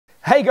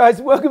Hey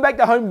guys, welcome back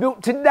to Home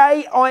Built.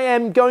 Today I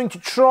am going to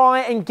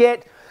try and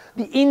get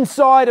the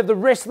inside of the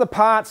rest of the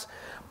parts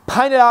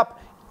painted up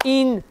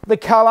in the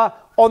colour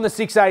on the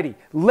 680.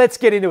 Let's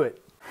get into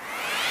it.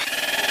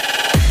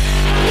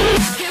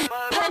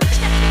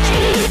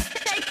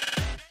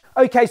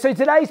 Okay, so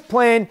today's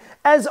plan,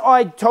 as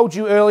I told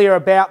you earlier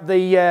about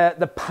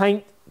the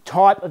paint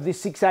type of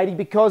this 680,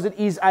 because it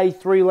is a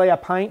 3-layer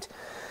paint,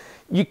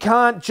 you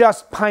can't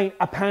just paint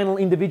a panel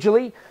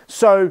individually.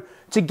 So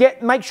to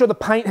make sure the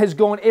paint has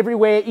gone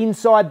everywhere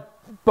inside,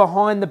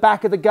 behind the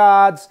back of the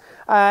guards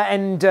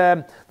and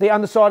the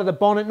underside of the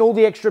bonnet and all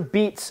the extra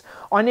bits,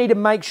 I need to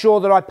make sure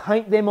that I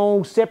paint them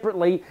all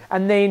separately,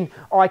 and then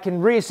I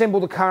can reassemble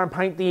the car and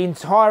paint the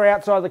entire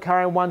outside of the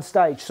car in one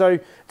stage. So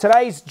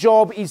today's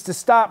job is to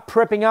start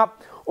prepping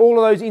up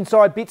all of those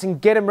inside bits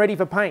and get them ready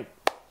for paint.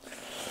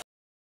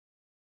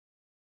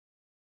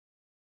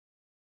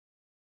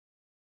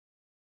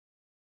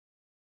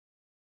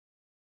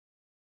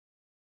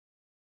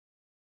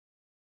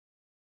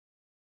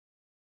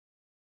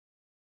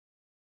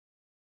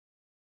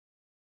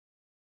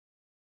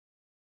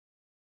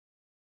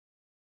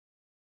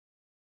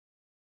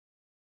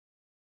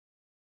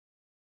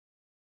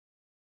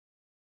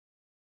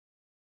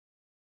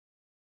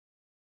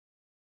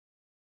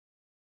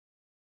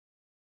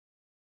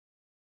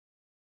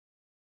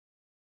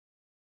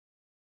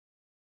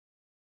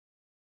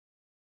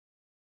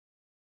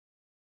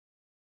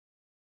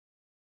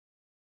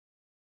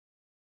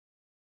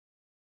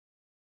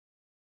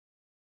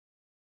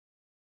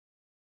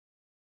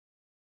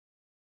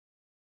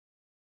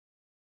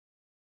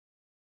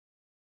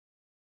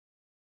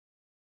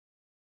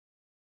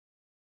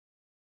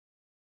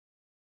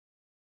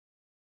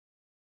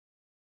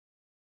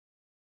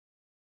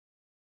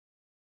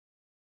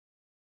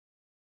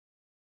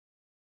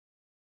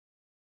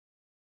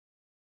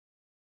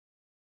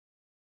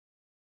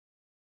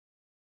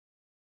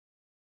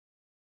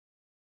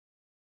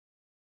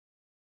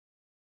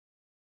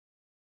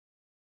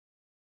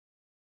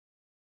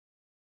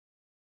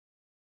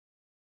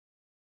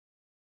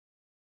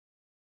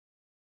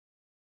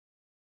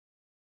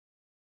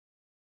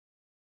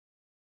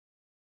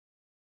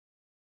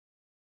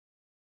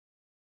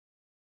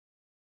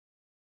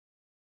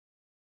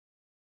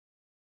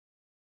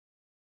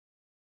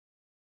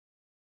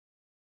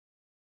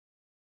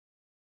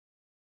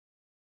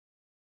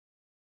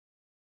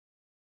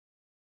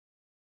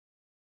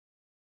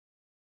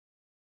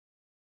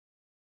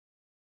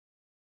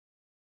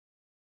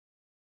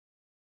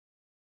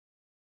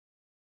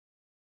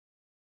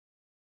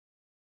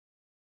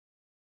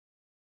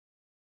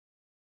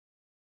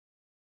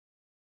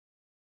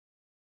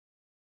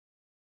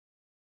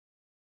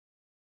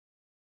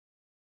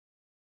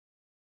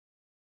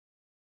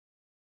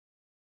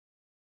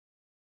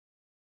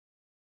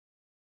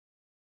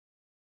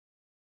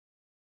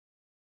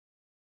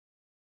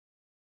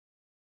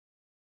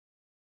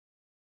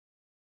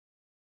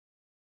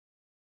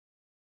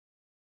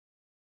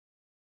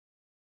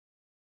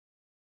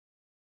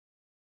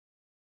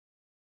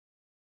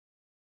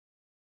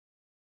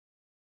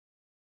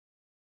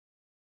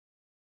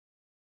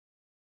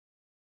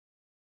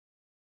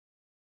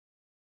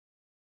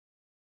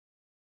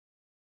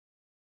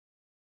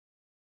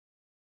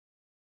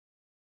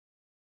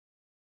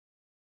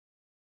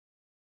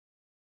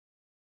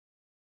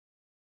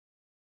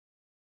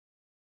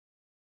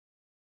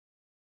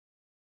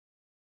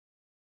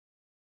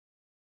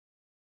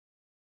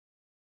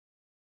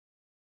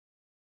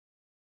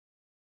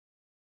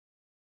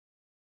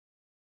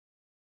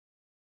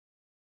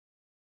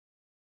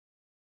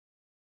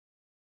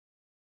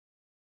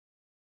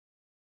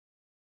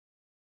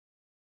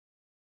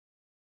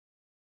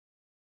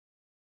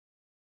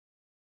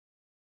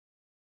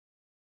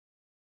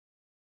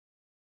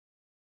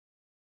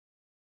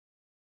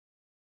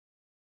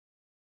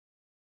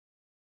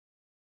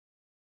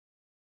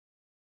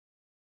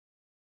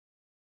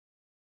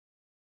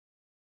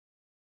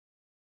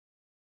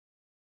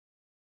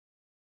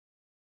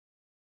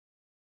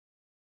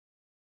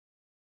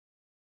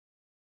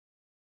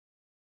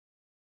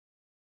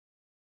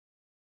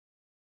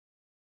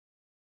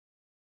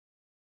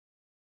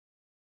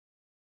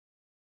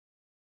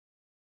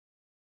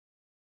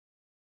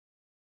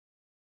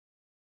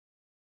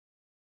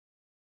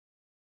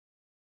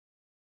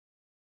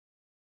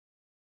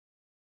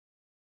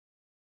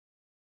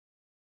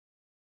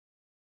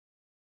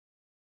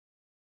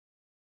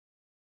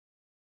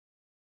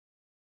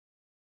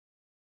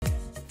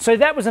 So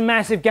that was a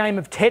massive game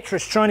of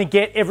Tetris, trying to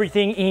get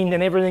everything in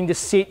and everything to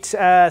sit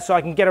so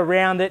I can get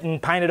around it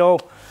and paint it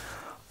all.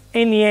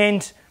 In the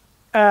end,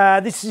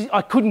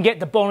 I couldn't get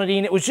the bonnet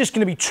in. It was just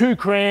going to be too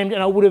crammed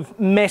and I would have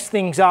messed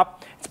things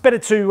up. It's better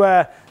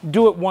to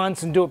do it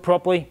once and do it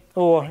properly,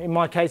 or in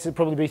my case it'd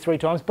probably be 3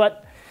 times.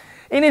 But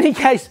in any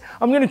case,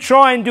 I'm going to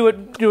try and do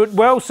it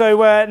well.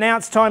 So now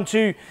it's time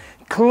to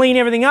clean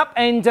everything up,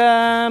 and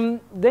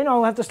then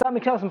I'll have to start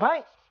mixing up some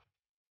paint.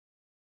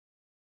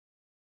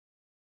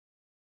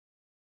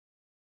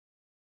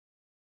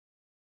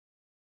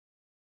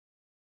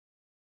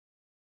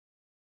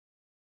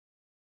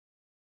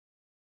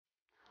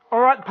 All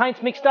right, the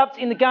paint's mixed up, it's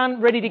in the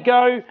gun, ready to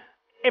go.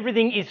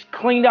 Everything is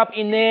cleaned up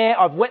in there.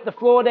 I've wet the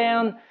floor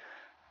down.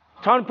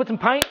 Time to put some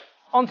paint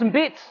on some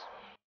bits.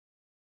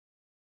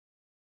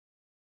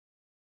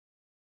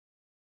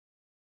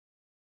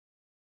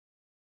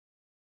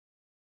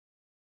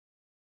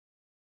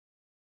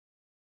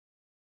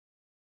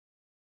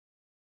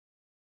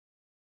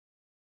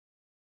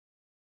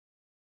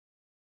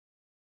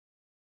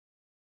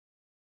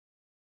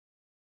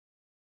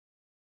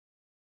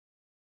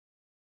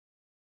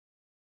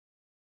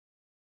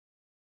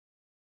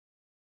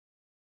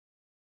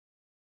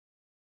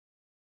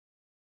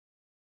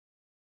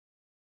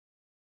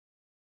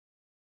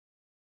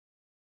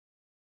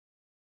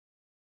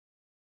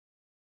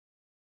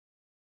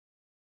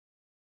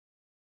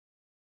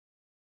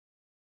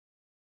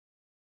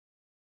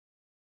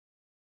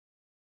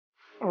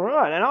 All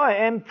right, and I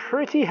am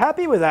pretty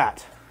happy with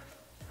that.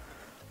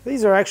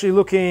 These are actually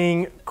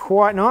looking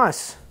quite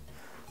nice.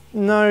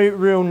 No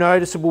real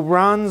noticeable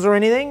runs or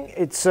anything.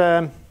 It's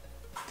yeah,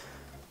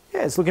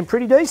 it's looking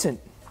pretty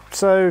decent.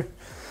 So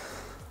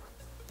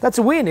that's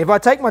a win. If I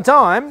take my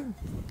time,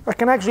 I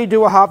can actually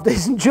do a half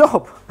decent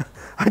job.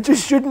 I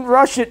just shouldn't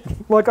rush it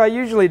like I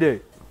usually do.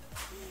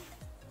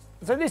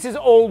 So this is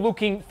all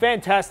looking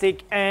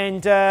fantastic,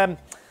 and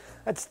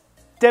that's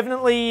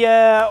definitely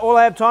all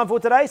I have time for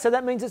today, so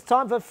that means it's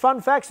time for Fun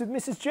Facts with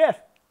Mrs.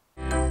 Jeff.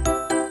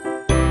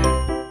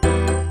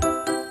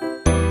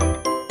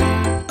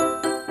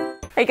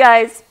 Hey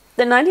guys,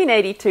 the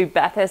 1982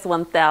 Bathurst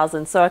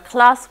 1000 saw a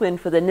class win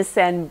for the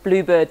Nissan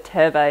Bluebird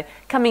Turbo,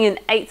 coming in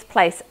 8th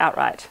place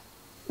outright.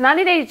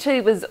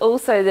 1982 was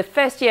also the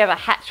first year of a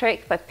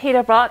hat-trick by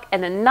Peter Brock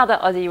and another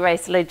Aussie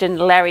race legend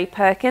Larry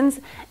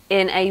Perkins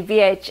in a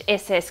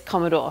VHSS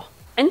Commodore.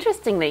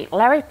 Interestingly,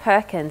 Larry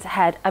Perkins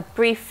had a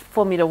brief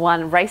Formula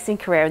One racing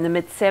career in the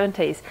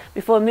mid-70s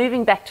before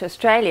moving back to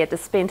Australia to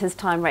spend his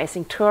time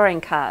racing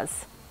touring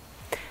cars.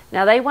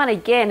 Now they won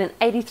again in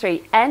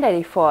 83 and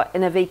 84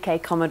 in a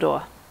VK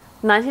Commodore.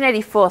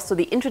 1984 saw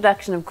the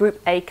introduction of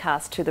Group A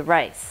cars to the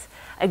race.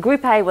 A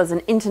Group A was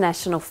an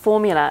international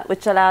formula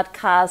which allowed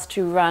cars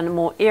to run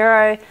more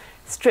aero,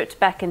 stripped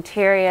back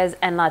interiors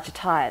and larger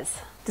tyres.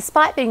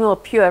 Despite being more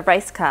pure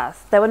race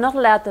cars, they were not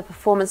allowed the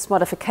performance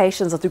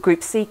modifications of the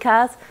Group C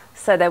cars,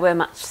 so they were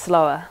much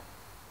slower.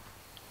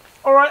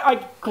 All right,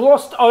 I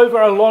glossed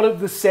over a lot of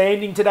the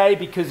sanding today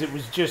because it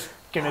was just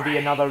going to be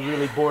another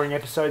really boring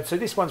episode, so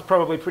this one's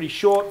probably pretty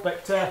short,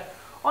 but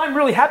I'm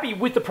really happy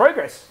with the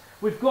progress.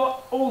 We've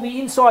got all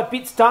the inside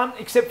bits done,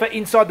 except for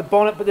inside the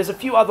bonnet, but there's a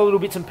few other little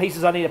bits and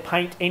pieces I need to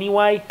paint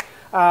anyway.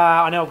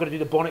 I know I've got to do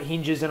the bonnet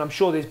hinges, and I'm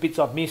sure there's bits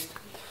I've missed.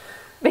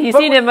 But you've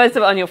seen most of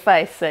it on your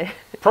face, so...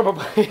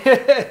 Probably.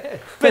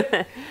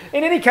 But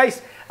in any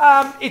case,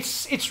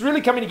 it's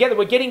really coming together.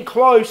 We're getting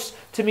close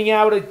to being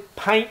able to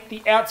paint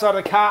the outside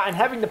of the car and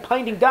having the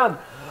painting done.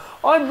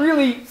 I'm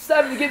really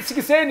starting to get sick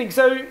of sanding,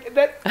 so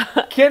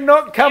that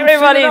cannot come soon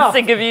enough. Everybody's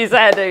sick of you, so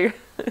I do.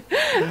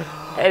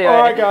 Anyway.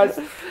 All right, guys.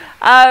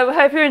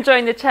 Hope you're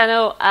enjoying the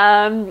channel.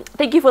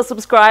 Thank you for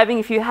subscribing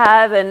if you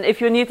have, and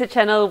if you're new to the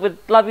channel, would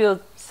love your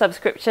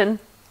subscription.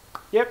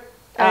 Yep.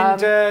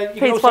 And you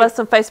please follow us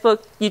on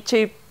Facebook,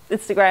 YouTube,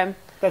 Instagram.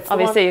 That's the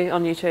Obviously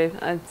on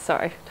YouTube. I'm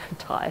sorry, I'm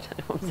tired. I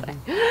know what I'm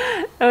saying.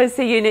 I will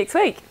see you next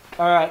week.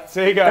 All right,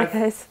 see you guys.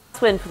 Okay.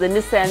 Win for the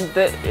Nissan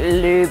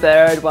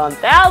Bluebird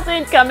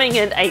 1000, coming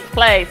in 8th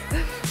place.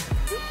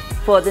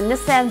 For the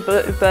Nissan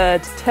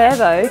Bluebird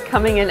Turbo,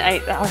 coming in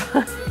 8th.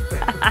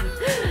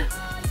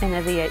 And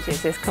a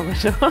VHSS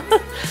Commodore.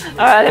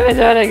 Alright, let me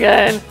do it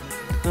again.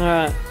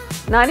 Alright.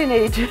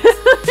 1982.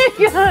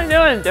 I don't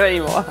want to do it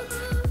anymore.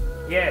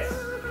 Yes.